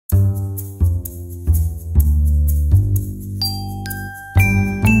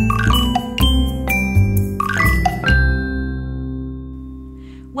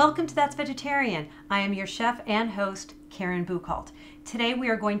Welcome to That's Vegetarian. I am your chef and host, Karen Buchholz. Today we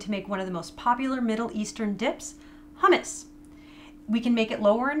are going to make one of the most popular Middle Eastern dips, hummus. We can make it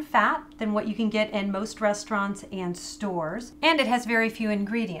lower in fat than what you can get in most restaurants and stores, and it has very few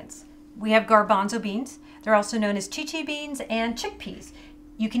ingredients. We have garbanzo beans. They're also known as chichi beans and chickpeas.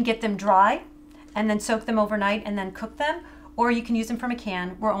 You can get them dry and then soak them overnight and then cook them, or you can use them from a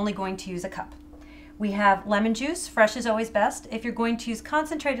can. We're only going to use a cup. We have lemon juice. Fresh is always best. If you're going to use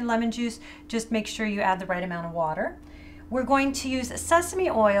concentrated lemon juice, just make sure you add the right amount of water. We're going to use sesame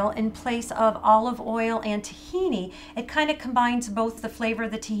oil in place of olive oil and tahini. It kind of combines both the flavor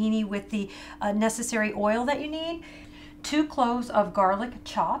of the tahini with the necessary oil that you need. 2 cloves of garlic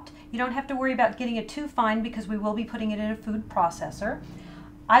chopped. You don't have to worry about getting it too fine because we will be putting it in a food processor.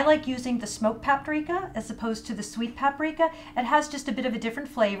 I like using the smoked paprika as opposed to the sweet paprika. It has just a bit of a different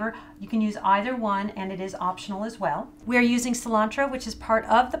flavor. You can use either one and it is optional as well. We are using cilantro, which is part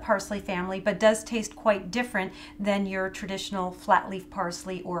of the parsley family, but does taste quite different than your traditional flat leaf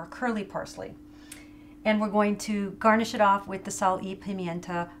parsley or curly parsley. And we're going to garnish it off with the sal y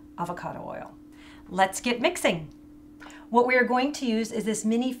pimienta avocado oil. Let's get mixing. What we are going to use is this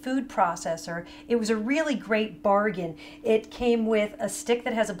mini food processor. It was a really great bargain. It came with a stick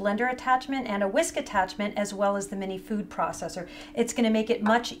that has a blender attachment and a whisk attachment, as well as the mini food processor. It's going to make it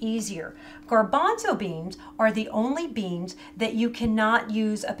much easier. Garbanzo beans are the only beans that you cannot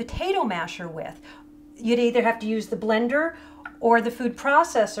use a potato masher with. You'd either have to use the blender or the food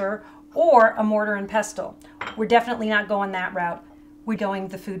processor or a mortar and pestle. We're definitely not going that route. We're going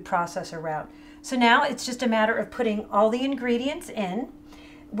the food processor route. So now it's just a matter of putting all the ingredients in.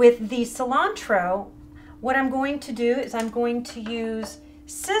 With the cilantro, what I'm going to do is I'm going to use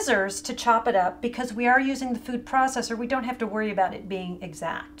scissors to chop it up. Because we are using the food processor, we don't have to worry about it being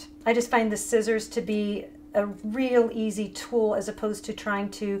exact. I just find the scissors to be a real easy tool as opposed to trying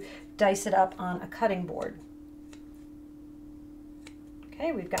to dice it up on a cutting board.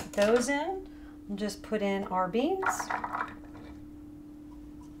 Okay, we've got those in. We'll just put in our beans.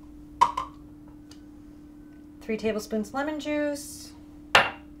 3 tablespoons lemon juice,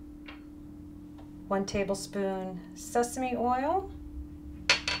 1 tablespoon sesame oil,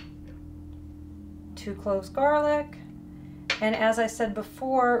 2 cloves garlic, and as I said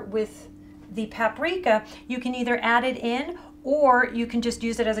before with the paprika, you can either add it in or you can just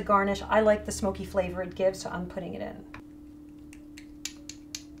use it as a garnish. I like the smoky flavor it gives, so I'm putting it in.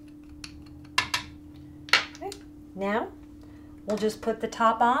 Okay, now we'll just put the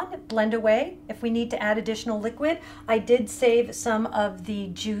top on, blend away. If we need to add additional liquid, I did save some of the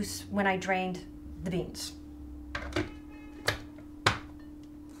juice when I drained the beans.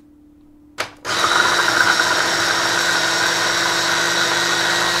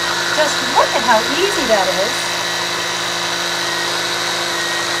 Just look at how easy that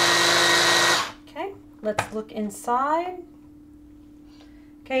is. Okay, let's look inside.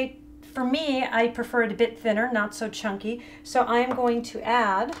 Okay. For me, I prefer it a bit thinner, not so chunky. So I'm going to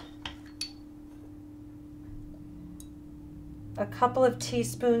add a couple of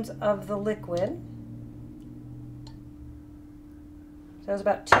teaspoons of the liquid. So that was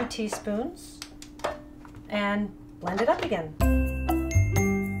about 2 teaspoons. And blend it up again.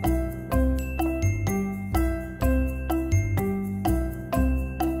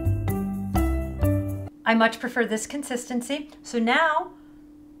 I much prefer this consistency. So now,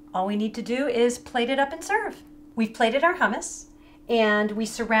 all we need to do is plate it up and serve. We've plated our hummus and we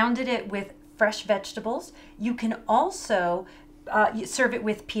surrounded it with fresh vegetables. You can also serve it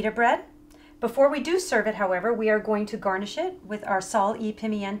with pita bread. Before we do serve it, however, we are going to garnish it with our sal y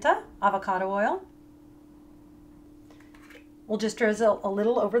pimienta avocado oil. We'll just drizzle a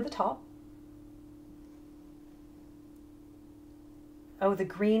little over the top. Oh, the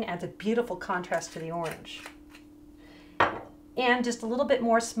green adds a beautiful contrast to the orange. And just a little bit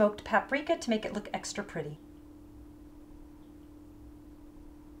more smoked paprika to make it look extra pretty.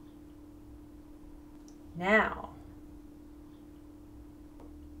 Now,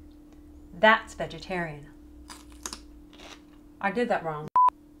 that's vegetarian. I did that wrong.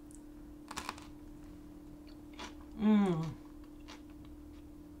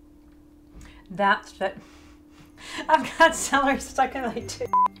 That's it. I've got celery stuck in my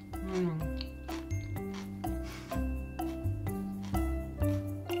tooth.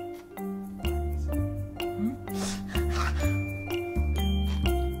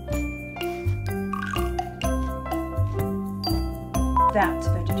 That's